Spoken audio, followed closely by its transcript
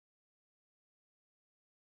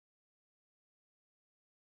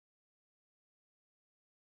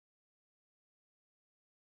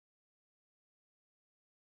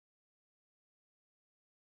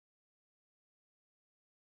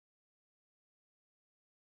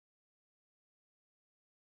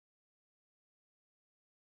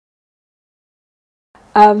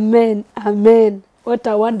Amen. Amen. What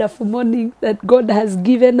a wonderful morning that God has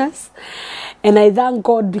given us. And I thank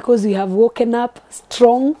God because we have woken up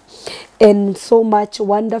strong and so much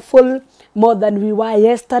wonderful, more than we were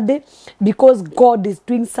yesterday, because God is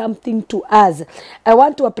doing something to us. I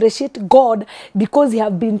want to appreciate God because He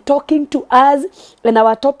has been talking to us, and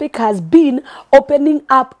our topic has been opening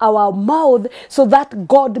up our mouth so that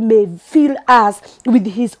God may fill us with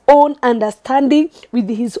His own understanding, with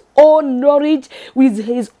His own knowledge, with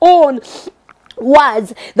His own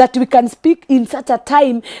words that we can speak in such a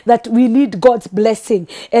time that we need God's blessing.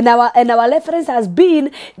 And our reference has been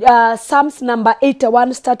Psalms number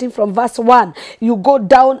 81, starting from verse 1. You go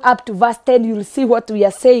down up to verse 10, you'll see what we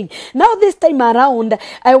are saying. Now this time around,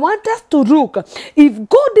 I want us to look if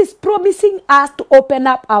God is promising us to open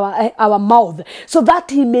up our mouth so that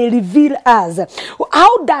He may reveal us.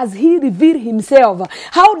 How does He reveal Himself?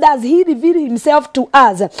 How does He reveal Himself to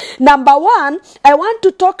us? Number one, I want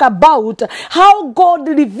to talk about how God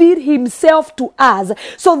revealed Himself to us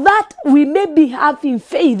so that we may be having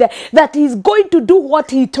faith that He's going to do what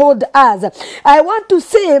He told us. I want to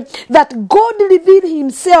say that God revealed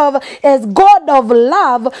Himself as God of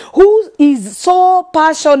love, who is so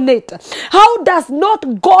passionate. How does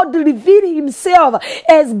not God reveal Himself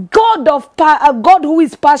as God who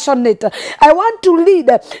is passionate? I want to read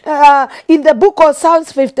in the book of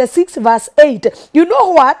Psalms 56 verse 8. You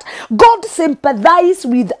know what? God sympathizes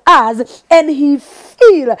with us, and He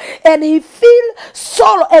feel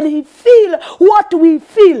sorrow, and He feel what we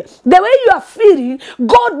feel. The way you are feeling,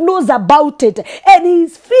 God knows about it, and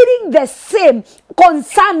He's feeling the same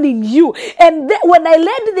concerning you. And when I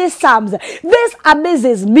read these Psalms, this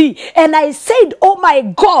amazes me, and I said, oh my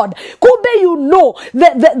God, Kube, you know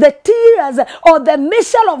the tears or the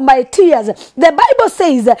measure of my tears. The Bible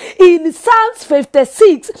says in Psalms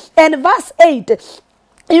 56 and verse 8,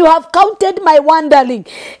 you have counted my wandering,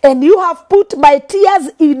 and you have put my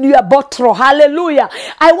tears in your bottle. Hallelujah.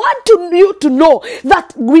 I want you to know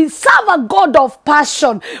that we serve a God of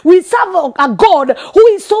passion. We serve a God who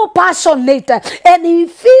is so passionate, and He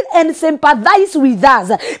feels and sympathizes with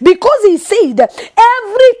us, because He said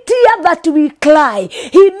every tear that we cry,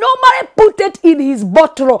 He normally put it in His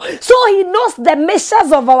bottle, so He knows the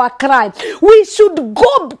measures of our cry. We should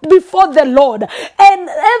go before the Lord, and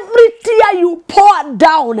every tear you pour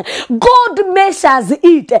down, God measures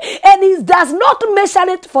it, and He does not measure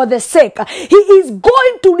it for the sake. He is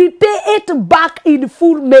going to repay it back in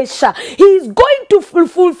full measure. He is going to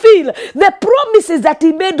fulfill the promises that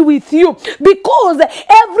He made with you, because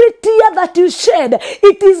every tear that you shed,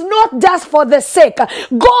 it is not just for the sake.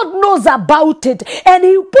 God knows about it, and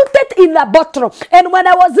He put it in a bottle. And when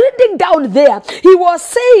I was reading down there, He was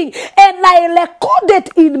saying, and I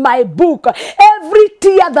recorded in my book every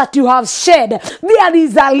tear that you have shed. There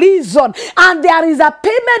is a reason, and there is a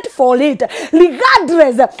payment for it,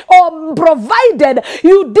 regardless or provided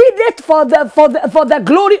you did it for the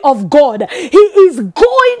glory of God. He is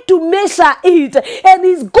going to measure it, and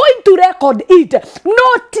He's going to record it.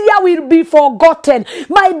 No tear will be forgotten.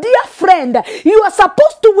 My dear friend, you are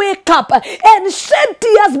supposed to wake up and shed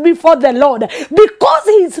tears before the Lord, because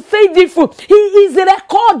He is faithful. He is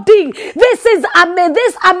recording. This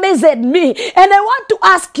amazed me, and I want to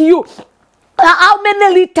ask you, how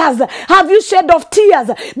many liters have you shed of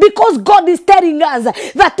tears? Because God is telling us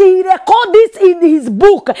that He records this in His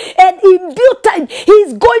book, and in due time He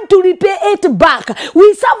is going to repay it back.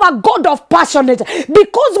 We serve a God of passionate,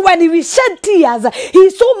 because when we shed tears, He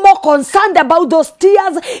is so more concerned about those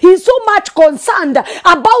tears. He is so much concerned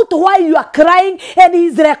about why you are crying, and He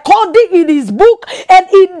is recording in His book, and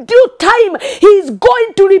in due time He is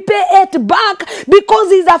going to repay it back,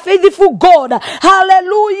 because He is a faithful God.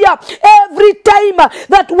 Hallelujah. Every time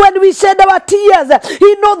that when we shed our tears,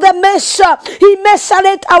 He knows the measure. He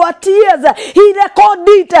measured our tears. He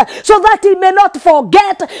recorded it so that He may not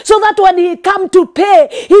forget, so that when He come to pay,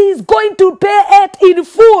 He is going to pay it in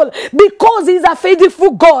full, because He is a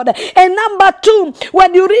faithful God. And number two,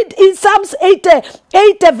 when you read in Psalms 80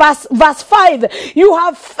 verse 5, you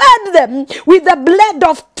have fed them with the blood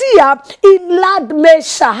of tear in large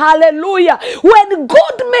measure. Hallelujah. When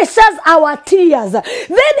God measures our tears, then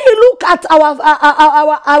He look at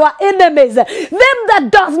our enemies, them that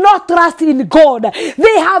does not trust in God. God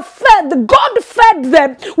fed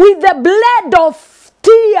them with the blood of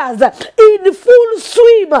tears in full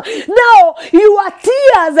swim. Now your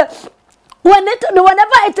tears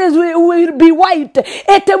Whenever it is will be wiped,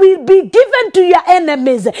 it will be given to your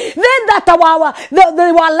enemies. Them that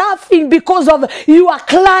they were laughing because of you are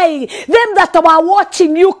crying, them that were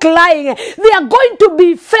watching you crying, they are going to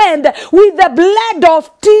be fed with the blood of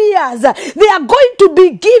tears. They are going to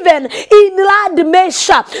be given in large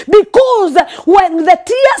measure, because when the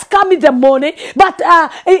tears come in the morning, but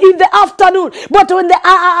in the afternoon, but when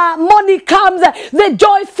the morning comes, the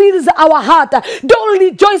joy fills our heart. Don't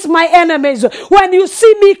rejoice, my enemies. When you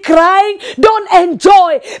see me crying, don't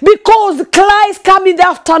enjoy, because cries come in the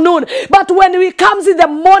afternoon, but when we comes in the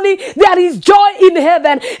morning, there is joy in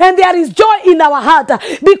heaven and there is joy in our heart,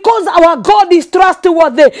 because our God is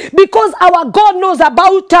trustworthy, because our God knows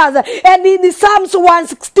about us. And in Psalms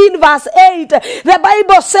 116 verse 8, the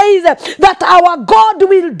Bible says that our God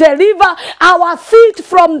will deliver our feet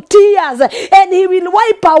from tears, and he will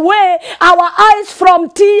wipe away our eyes from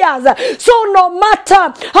tears. So no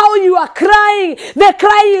matter how you are crying, the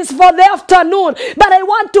cry is for the afternoon, but I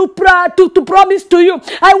want to promise to you,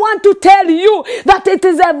 I want to tell you that it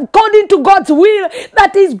is according to God's will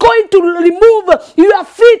that he's going to remove your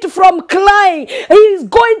feet from crying. He is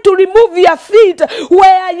going to remove your feet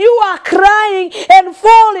where you are crying and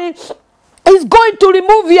falling. He's going to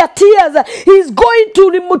remove your tears. He's going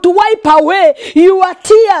to wipe away your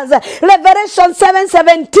tears. Revelation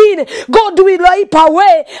 7:17. God will wipe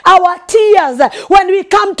away our tears. When we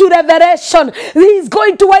come to Revelation, he's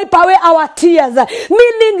going to wipe away our tears.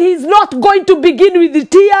 Meaning he's not going to begin with the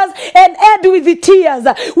tears and end with the tears.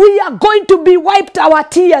 We are going to be wiped our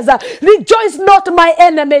tears. Rejoice not, my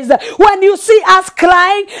enemies. When you see us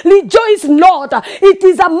crying, rejoice not. It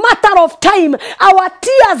is a matter of time. Our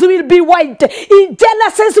tears will be wiped. In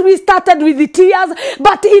Genesis, we started with the tears,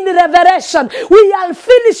 but in Revelation, we are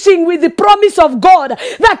finishing with the promise of God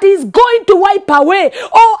that is going to wipe away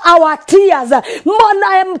all our tears.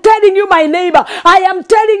 I am telling you, my neighbor, I am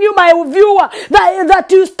telling you, my viewer, that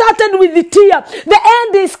you started with the tear. The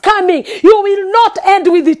end is coming. You will not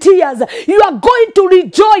end with the tears. You are going to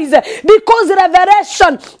rejoice, because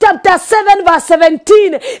Revelation chapter 7 verse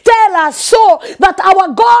 17 tell us so that our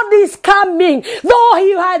God is coming. Though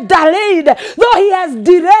he had delayed, though he has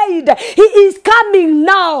delayed, he is coming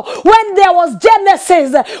now. When there was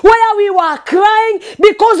Genesis, where we were crying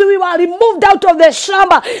because we were removed out of the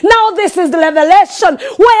chamber, now this is the Revelation,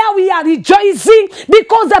 where we are rejoicing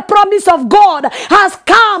because the promise of God has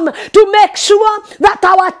come to make sure that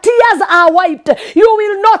our tears are wiped. You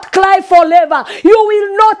will not cry forever. You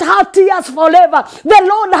will not have tears forever. The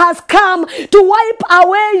Lord has come to wipe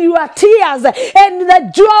away your tears, and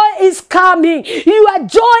the joy is coming. Your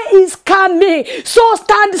joy is coming. So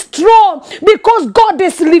stand strong, because God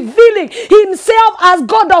is revealing himself as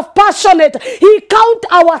God of passionate. He count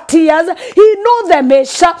our tears. He knows the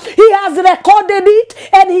measure. He has recorded it,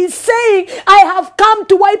 and he's saying, I have come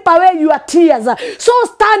to wipe away your tears. So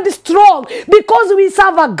stand strong, because we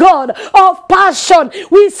serve a God of passion.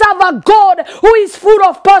 We serve a God who is full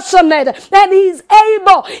of passionate, and he is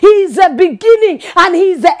able. He is the beginning and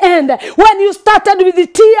he is the end. When you started with the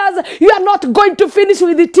tears, you are not going to finish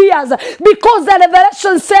with the tears, because the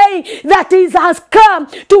Revelation saying that he has come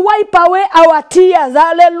to wipe away our tears.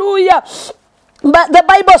 Hallelujah. But the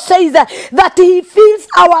Bible says that he feels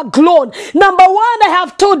our groan. Number one, I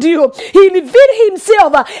have told you, he revealed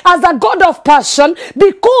himself as a God of passion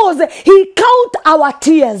because he count our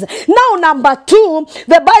tears. Now, number two,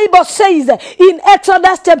 the Bible says in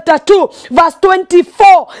Exodus chapter 2, verse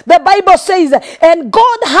 24, the Bible says, and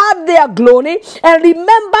God heard their groaning and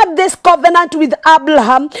remembered this covenant with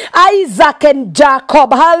Abraham, Isaac, and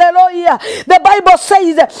Jacob. Hallelujah. The Bible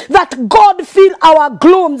says that God feel our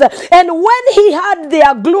glooms, and when he had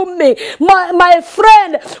their glooming, my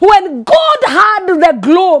friend, when God had the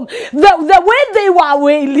gloom, the way they were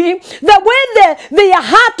wailing, the way their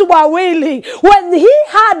heart were wailing, when he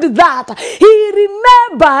had that, he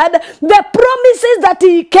remembered the promises that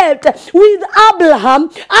he kept with Abraham,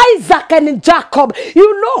 Isaac, and Jacob.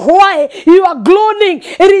 You know why you are groaning?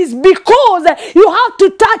 It is because you have to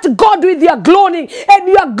touch God with your groaning, and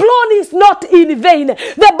your groaning is not in vain.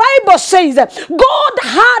 The Bible says God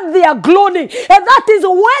had their groaning, and that is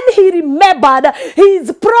when he remembered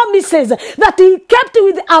his promises that he kept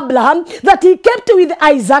with Abraham, that he kept with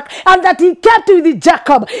Isaac, and that he kept with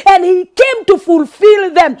Jacob, and he came to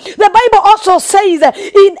fulfill them. The Bible also says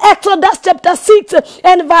in Exodus chapter 6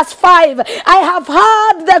 and verse 5, I have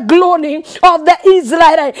heard the groaning of the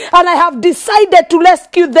Israelites, and I have decided to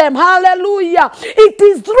rescue them. Hallelujah. It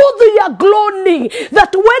is through your groaning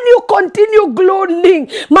that when you continue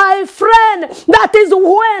groaning, my friend, that is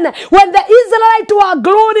when the Israelites were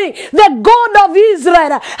groaning, the God of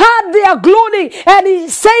Israel had their groaning, and he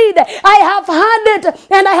said, I have heard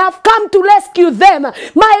it, and I have come to rescue them.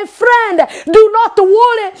 My friend, do not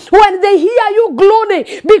worry when they hear you groaning,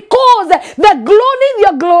 because the groaning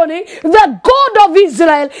you're groaning, the God of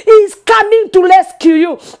Israel is coming to rescue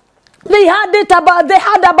you. They heard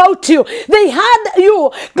about you. They heard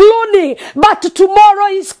you groaning, but tomorrow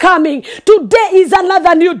is coming. Today is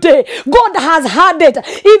another new day. God has heard it.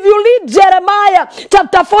 If you read Jeremiah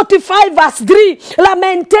chapter 45 verse 3,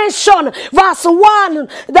 Lamentation verse 1,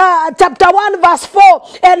 chapter 1 verse 4,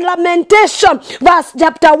 and Lamentation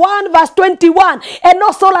chapter 1 verse 21, and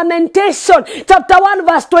also Lamentation chapter 1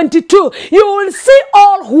 verse 22, you will see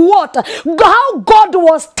how God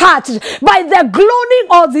was touched by the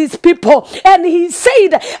groaning of these people. And he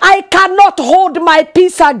said, I cannot hold my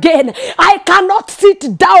peace again. I cannot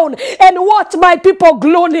sit down and watch my people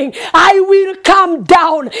groaning. I will come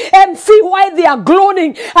down and see why they are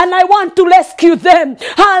groaning, and I want to rescue them.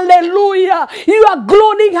 Hallelujah. Your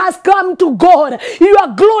groaning has come to God. Your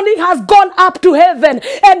groaning has gone up to heaven,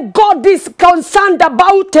 and God is concerned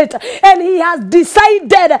about it, and he has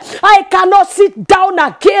decided, I cannot sit down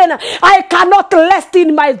again. I cannot rest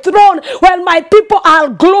in my throne when my people are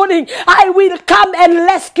groaning. I will come and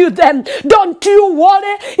rescue them. Don't you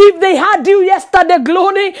worry if they had you yesterday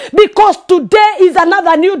groaning, because today is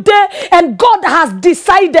another new day, and God has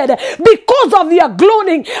decided, because of your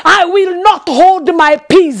groaning, I will not hold my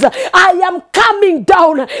peace. I am coming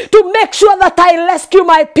down to make sure that I rescue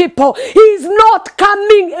my people. He is not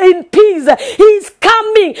coming in peace. He is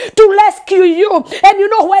coming to rescue you. And you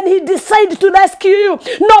know, when he decides to rescue you,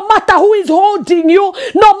 no matter who is holding you,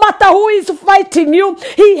 no matter who is fighting you,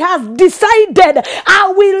 he has decided,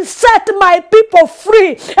 I will set my people free.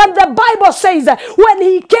 And the Bible says, when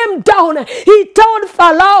he came down, he told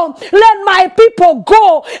Pharaoh, let my people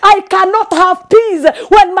go. I cannot have peace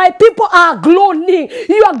when my people are groaning.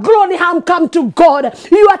 Your groaning have come to God.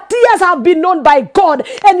 Your tears have been known by God,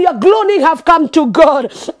 and your groaning have come to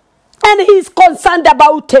God, and he's concerned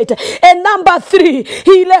about it. And number 3,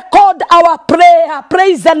 he recorded our prayer.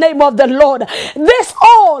 Praise the name of the Lord. This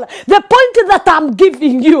all, the point that I'm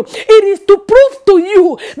giving you, it is to prove to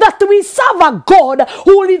you that we serve a God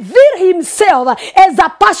who reveals himself as a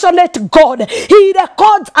passionate God. He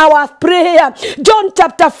records our prayer. John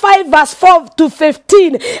chapter 5 verse 4 to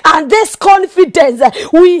 15. And this confidence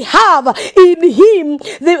we have in him,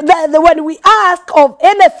 when we ask of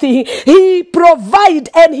anything, he provides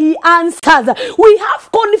and he answers. We have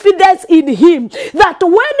confidence in him that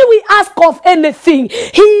when we ask of anything,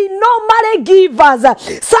 he normally gives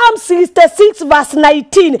us. Psalm 66 verse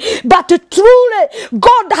 19. But truly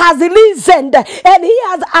God has listened, and he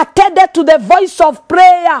has attended to the voice of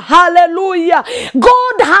prayer. Hallelujah.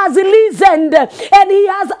 God has listened, and he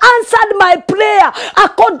has answered my prayer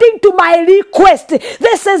according to my request.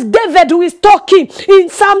 This is David who is talking in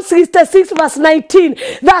Psalm 66 verse 19,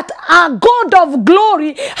 that our God of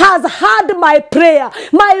glory has heard my prayer.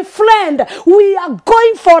 My friend, we are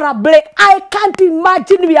going for a break. I can't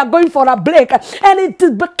imagine we are going for a break, and it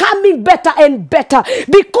is becoming better and better,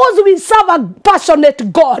 because we serve a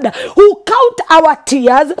passionate God who count our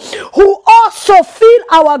tears, who also feel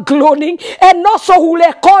our groaning, and also who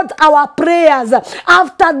records our prayers.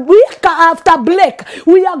 After break,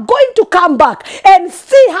 we are going to come back and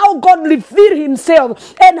see how God reveals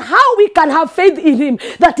himself, and how we can have faith in him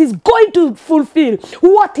that is going to fulfill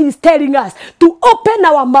what he's telling us, to open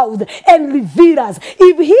our mouth and reveal us.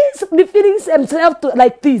 If he is revealing himself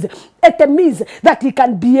like this, it means that he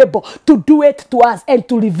can be able to do it to us and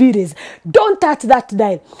to reveal it. Don't touch that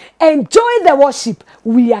dial. Enjoy the worship.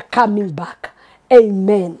 We are coming back.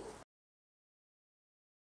 Amen.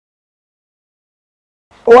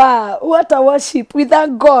 Wow, what a worship. We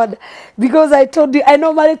thank God, because I told you, I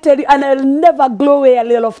normally tell you, and I'll never glow a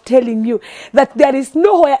little of telling you, that there is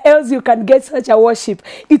nowhere else you can get such a worship.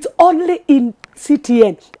 It's only in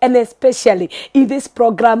CTN, and especially in this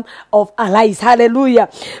program of Allies. Hallelujah.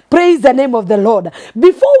 Praise the name of the Lord.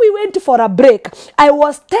 Before we went for a break, I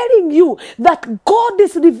was telling you that God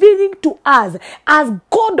is revealing to us as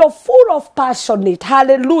God of full of passionate.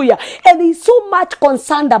 Hallelujah. And he's so much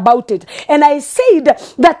concerned about it. And I said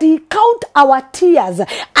that he count our tears.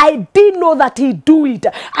 I didn't know that he do it.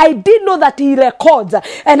 I didn't know that he records.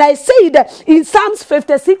 And I said in Psalms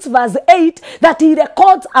 56 verse 8 that he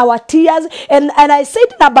records our tears. And I said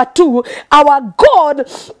number 2, our God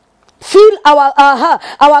Feel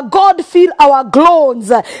our God feel our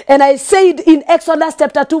groans. And I said in Exodus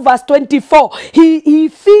chapter 2 verse 24, he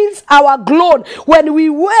feels our groan. When we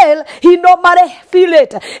wail, he normally feel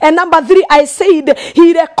it. And number 3, I said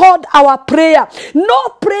he record our prayer. No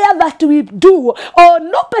prayer that we do or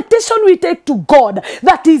no petition we take to God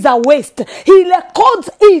that is a waste. He records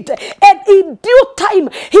it, and in due time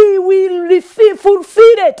he will fulfill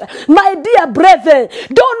it. My dear brethren,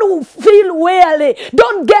 don't feel weary,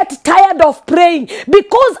 don't get tired of praying,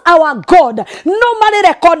 because our God normally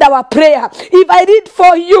record our prayer. If I read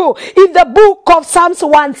for you in the book of Psalms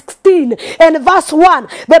 116 and verse 1,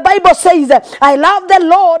 the Bible says, I love the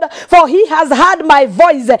Lord, for he has heard my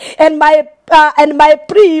voice and my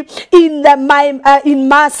plea in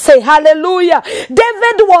mercy. Hallelujah.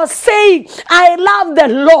 David was saying, I love the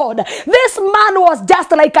Lord. This man was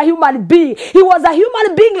just like a human being. He was a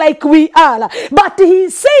human being like we are. But he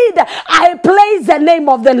said, I praise the name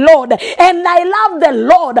of the Lord, and I love the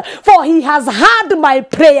Lord, for he has heard my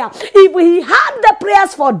prayer. If he heard the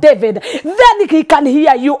prayers for David, then he can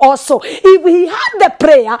hear you also. If he heard the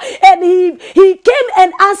prayer and he came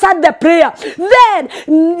and answered the prayer, then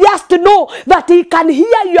just to know that he can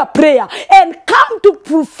hear your prayer and come to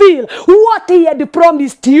fulfill what he had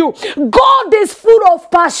promised you. God is full of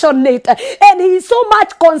passionate, and he is so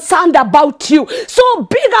much concerned about you. So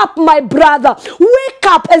big up, my brother. Wake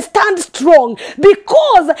up and stand strong,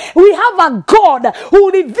 because we have a God who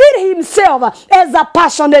revealed himself as a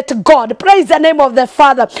passionate God. Praise the name of the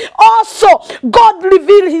Father. Also, God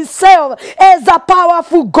revealed himself as a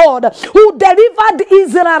powerful God who delivered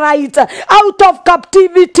Israelites out of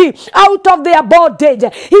captivity, out of their bondage.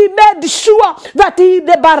 He made sure that he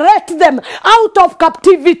liberated them out of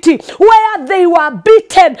captivity, where they were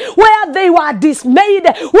beaten, where they were dismayed,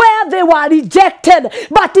 where they were rejected.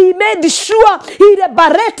 But he made sure he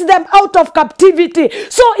liberated them out of captivity.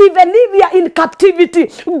 So even if you are in captivity,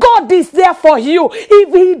 God is there for you.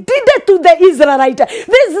 If he did it to the Israelites,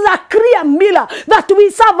 this is a clear mirror that we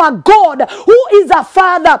serve a God who is a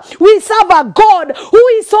Father. We serve a God who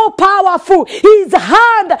is so powerful. His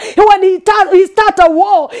hand, when he starts a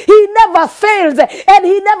war, he never fails, and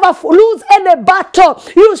he never loses any battle.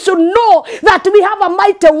 You should know that we have a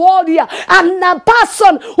mighty warrior, and a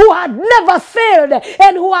person who had never failed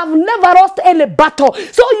and who have never lost any battle.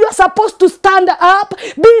 So you are supposed to stand up,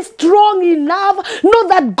 be strong enough, know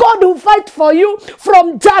that God will fight for you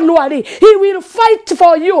from January. He will fight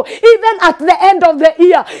for you even at the end of the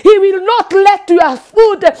year. He will not let your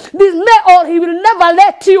foot delay, or he will never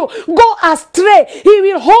let you go astray. He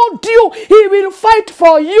will hold you. He will fight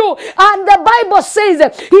for you. And the Bible says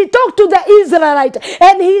he talked to the Israelites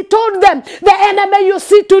and he told them, the enemy you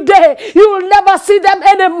see today, you will never see them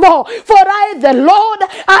anymore. For I, the Lord,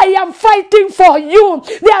 I am fighting for you.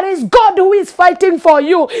 There is God who is fighting for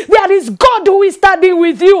you. There is God who is standing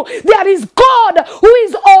with you. There is God who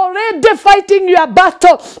is already fighting your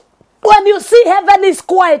battle. When you see heaven is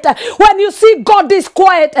quiet, when you see God is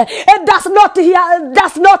quiet, it does not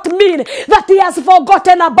mean that he has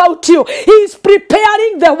forgotten about you. He is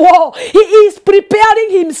preparing the war. He is preparing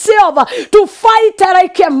himself to fight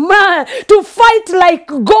like a man, to fight like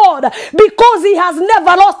God, because he has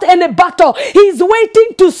never lost any battle. He is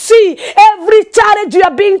waiting to see every challenge you are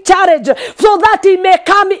being challenged, so that he may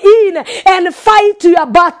come in and fight your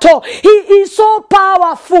battle. He is so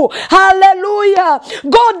powerful. Hallelujah.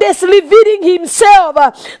 God is revealing himself,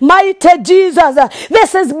 mighty Jesus.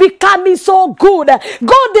 This is becoming so good.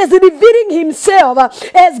 God is revealing himself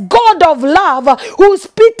as God of love, whose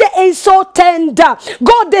pity is so tender.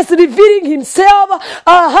 God is revealing himself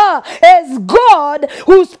as God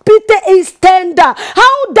whose pity is tender.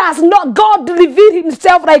 How does not God reveal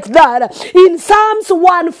himself like that? In Psalms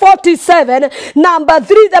 147, number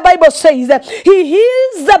 3, the Bible says, he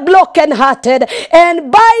heals the brokenhearted and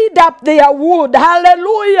bind up their wound.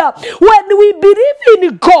 Hallelujah. When we believe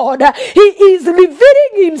in God, he is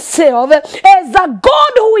revealing himself as a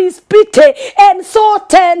God who is pity and so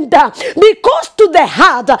tender, because to the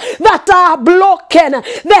heart that are broken,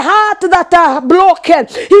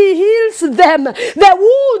 he heals them. The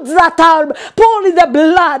wounds that are pouring the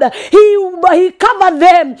blood, he covers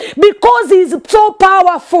them, because he's so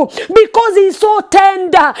powerful, because he's so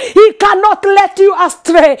tender. He cannot let you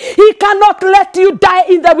astray. He cannot let you die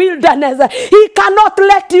in the wilderness. He cannot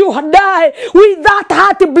let you you die with that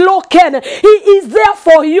heart broken, he is there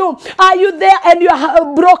for you. Are you there and you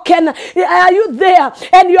are broken? Are you there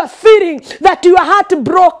and you are feeling that your heart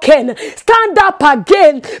broken? Stand up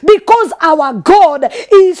again, because our God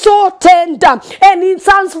is so tender. And in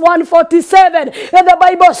Psalms 147, the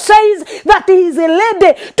Bible says that he is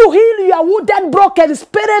ready to heal your wounded, broken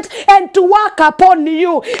spirit and to work upon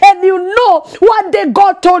you. And you know, one day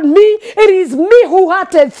God told me, it is me who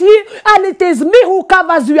hurteth you, and it is me who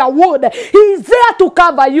covers your wound. He is there to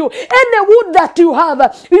cover you. Any wound that you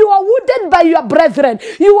have, you are wounded by your brethren.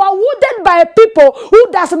 You are wounded by people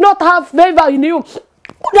who does not have favor in you,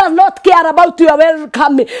 who does not care about your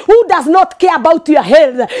welcoming, who does not care about your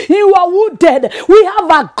health. You are wounded. We have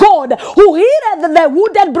a God who healeth the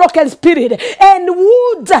wounded, broken spirit, and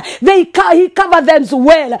wounds he cover them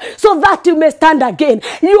well, so that you may stand again.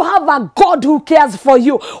 You have a God who cares for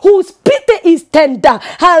you, whose pity is tender.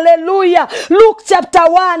 Hallelujah. Luke chapter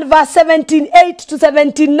 1 verse 78 to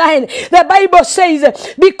 79. The Bible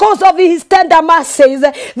says, because of his tender mercies,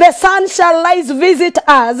 the sun shall rise visit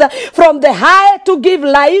us from the high to give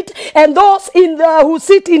light, and those who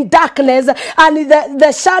sit in darkness and in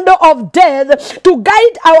the shadow of death, to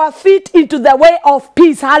guide our feet into the way of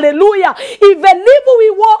peace. Hallelujah. Even if we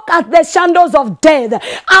walk at the shadows of death,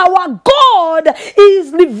 our God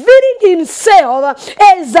is revealing himself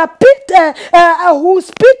as a pit,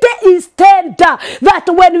 whose pity is tender, that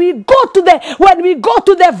when we go to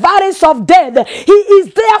the valleys of death, he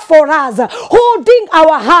is there for us, holding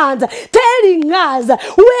our hands, telling us,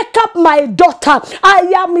 wake up my daughter,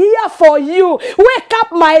 I am here for you. Wake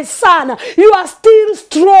up my son, you are still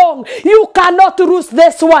strong. You cannot lose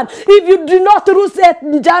this one. If you do not lose it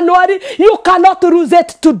in January, you cannot lose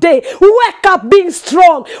it today. Wake up being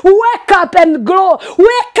strong. Wake up and grow.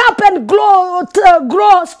 Wake up and grow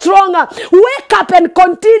stronger. Wake up and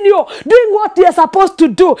continue doing what you are supposed to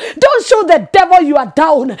do. Don't show the devil you are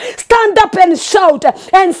down. Stand up and shout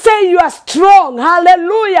and say you are strong.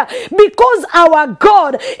 Hallelujah. Because our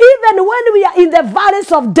God, even when we are in the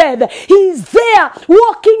valleys of death, he is there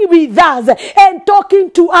walking with us and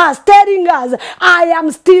talking to us, telling us, I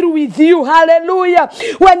am still with you. Hallelujah.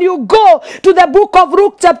 When you go to the book of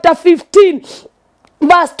Luke chapter 15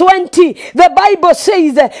 verse 20, the Bible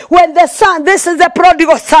says, when the son, this is the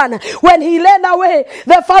prodigal son, when he ran away,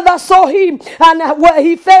 the father saw him and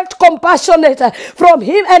he felt compassionate from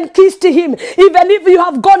him and kissed him. Even if you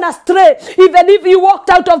have gone astray, even if you walked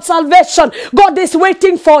out of salvation, God is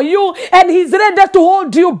waiting for you, and he's ready to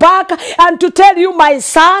hold you back and to tell you, my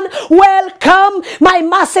son, welcome. My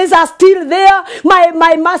mercies are still there.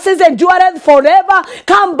 My mercies endureth forever.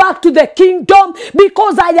 Come back to the kingdom,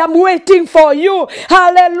 because I am waiting for you.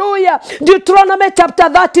 Hallelujah. Deuteronomy chapter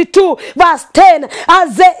 32 verse 10.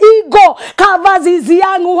 As the eagle covers his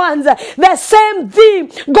young ones, the same thing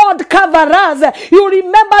God covers us. You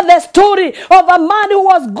remember the story of a man who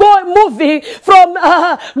was moving from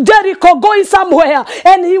Jericho, going somewhere,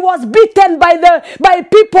 and he was beaten by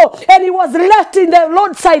people, and he was left in the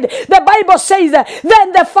roadside. The Bible says,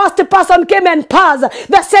 then the first person came and passed,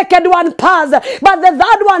 the second one passed, but the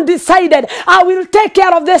third one decided, I will take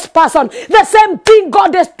care of this person. The same thing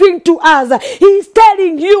God is doing to us. He is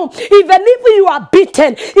telling you, even if you are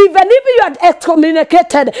beaten, even if you are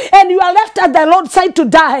excommunicated and you are left at the roadside to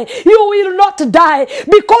die, you will not die,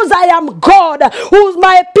 because I am God, whose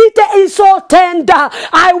my pity is so tender.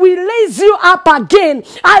 I will raise you up again.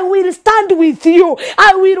 I will stand with you.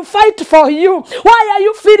 I will fight for you. Why are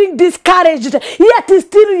you feeling discouraged? Yet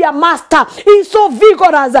still your master is so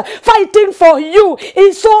vigorous, fighting for you.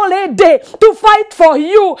 Is so ready to fight for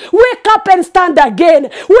you. Wake up and stand again.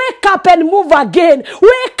 Wake up and move again.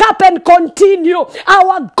 Wake up and continue.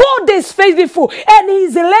 Our God is faithful, and he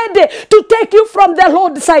is ready to take you from the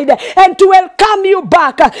roadside and to welcome you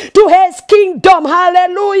back to his kingdom.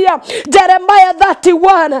 Hallelujah. Jeremiah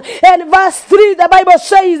 31 and verse 3, the Bible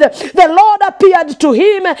says, the Lord appeared to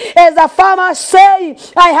him as a farmer, saying,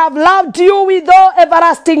 I have loved you with all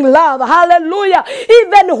everlasting love. Hallelujah.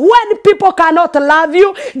 Even when people cannot love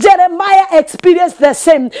you, Jeremiah experienced the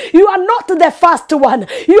same. You are not the first one.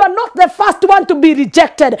 You are not the first one to be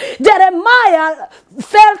rejected. Jeremiah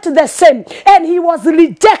felt the same, and he was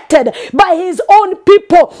rejected by his own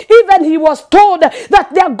people. Even he was told that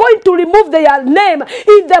they are going to remove their name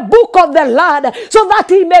in the book of the Lord, so that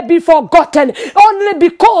he may be forgotten, only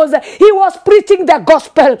because he was preaching the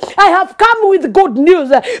gospel. I have come with good news,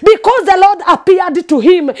 because the Lord appeared to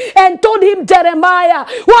him and told him, Jeremiah,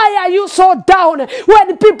 why are you so down?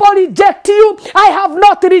 When people reject you, I have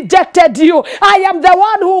not rejected you. I am the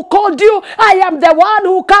one who called you. I am the one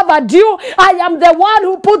who covered you. I am the one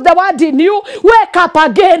who put the word in you, wake up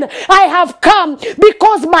again. I have come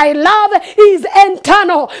because my love is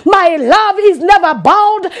internal. My love is never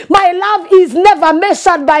bound. My love is never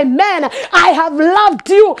measured by men. I have loved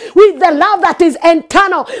you with the love that is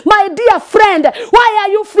internal. My dear friend, why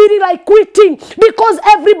are you feeling like quitting? Because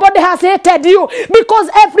everybody has hated you. Because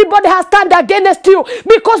everybody has turned against you.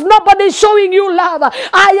 Because nobody is showing you love.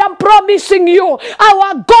 I am promising you,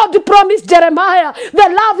 our God promised Jeremiah,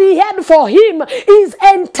 the love he had for him is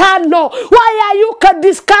internal. Why are you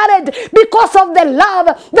discouraged? Because of the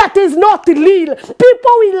love that is not real.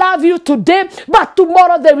 People will love you today, but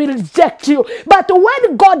tomorrow they will reject you. But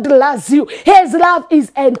when God loves you, his love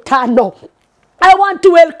is internal. I want to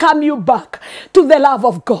welcome you back to the love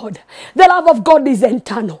of God. The love of God is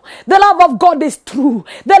internal. The love of God is true.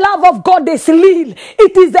 The love of God is real.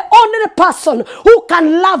 It is the only person who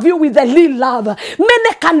can love you with a real love.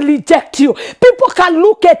 Many can reject you. People can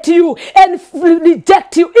look at you and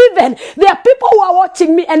reject you. Even there are people who are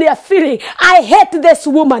watching me and they are feeling, I hate this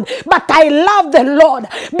woman, but I love the Lord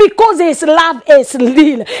because his love is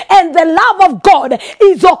real. And the love of God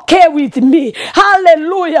is okay with me.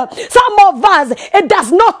 Hallelujah. Some of us, it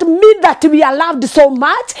does not mean that we are loved so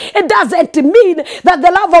much. It doesn't mean that the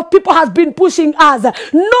love of people has been pushing us.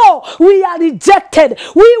 No, we are rejected.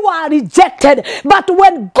 We were rejected. But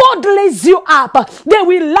when God lays you up, they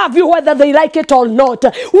will love you whether they like it or not.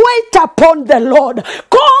 Wait upon the Lord.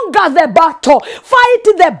 Conquer the battle. Fight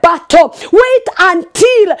the battle. Wait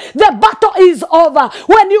until the battle is over.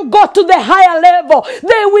 When you go to the higher level,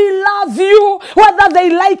 they will love you whether they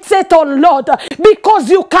like it or not, because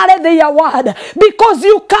you carry their word, because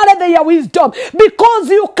you carry their wisdom, because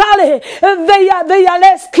you carry their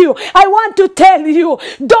rescue. I want to tell you,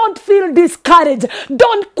 don't feel discouraged.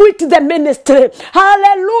 Don't quit the ministry.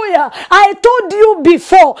 Hallelujah. I told you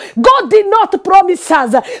before, God did not promise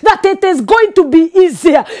us that it is going to be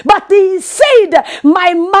easier, but he said,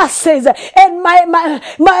 my masses,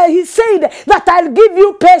 and he said that I'll give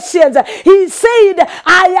you patience. He said,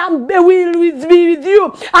 will be with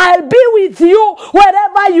you. I'll be with you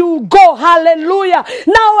wherever you go. Hallelujah.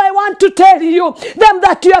 Now I want to tell you, them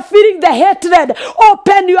that you are feeling the hatred,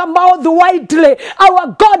 open your mouth widely.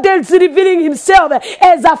 Our God is revealing himself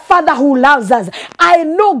as a father who loves us. I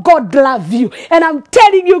know God loves you, and I'm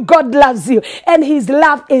telling you, God loves you, and his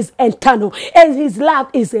love is eternal, and his love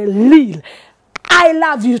is real. I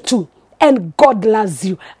love you too, and God loves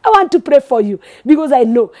you. I want to pray for you because I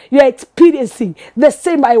know you are experiencing the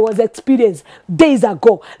same I was experiencing days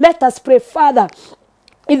ago. Let us pray. Father,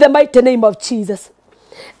 in the mighty name of Jesus,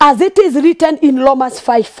 as it is written in Romans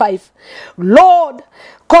 5:5, Lord,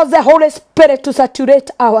 cause the Holy Spirit to saturate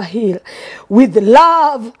our heel with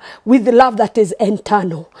love that is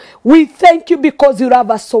internal. We thank you because you love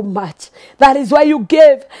us so much. That is why you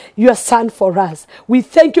gave your son for us. We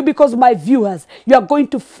thank you because, my viewers, you are going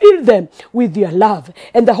to fill them with your love.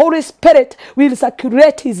 And the Holy Spirit will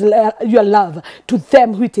saturate your love to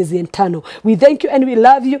them which is internal. We thank you and we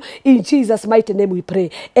love you. In Jesus' mighty name we pray.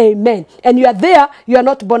 Amen. And you are there, you are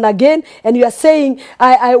not born again, and you are saying,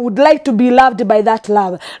 I would like to be loved by that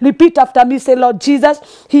love. Repeat after me. Say, Lord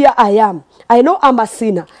Jesus, here I am. I know I'm a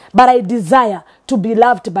sinner, but I desire to be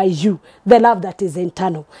loved by you, the love that is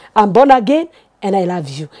internal. I'm born again and I love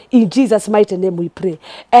you. In Jesus' mighty name we pray.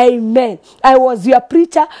 Amen. I was your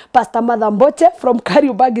preacher, Pastor Mother Mboche from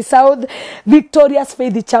Kariobangi South, Victorious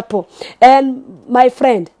Faith Chapel. And my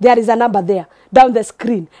friend, there is a number there down the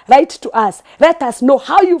screen. Write to us. Let us know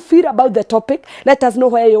how you feel about the topic. Let us know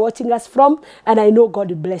where you're watching us from. And I know God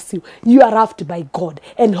will bless you. You are loved by God.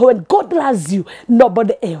 And when God loves you,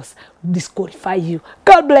 nobody else will disqualify you.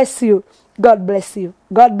 God bless you. God bless you.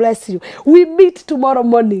 God bless you. We meet tomorrow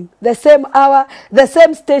morning, the same hour, the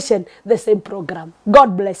same station, the same program.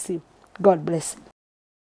 God bless you. God bless you.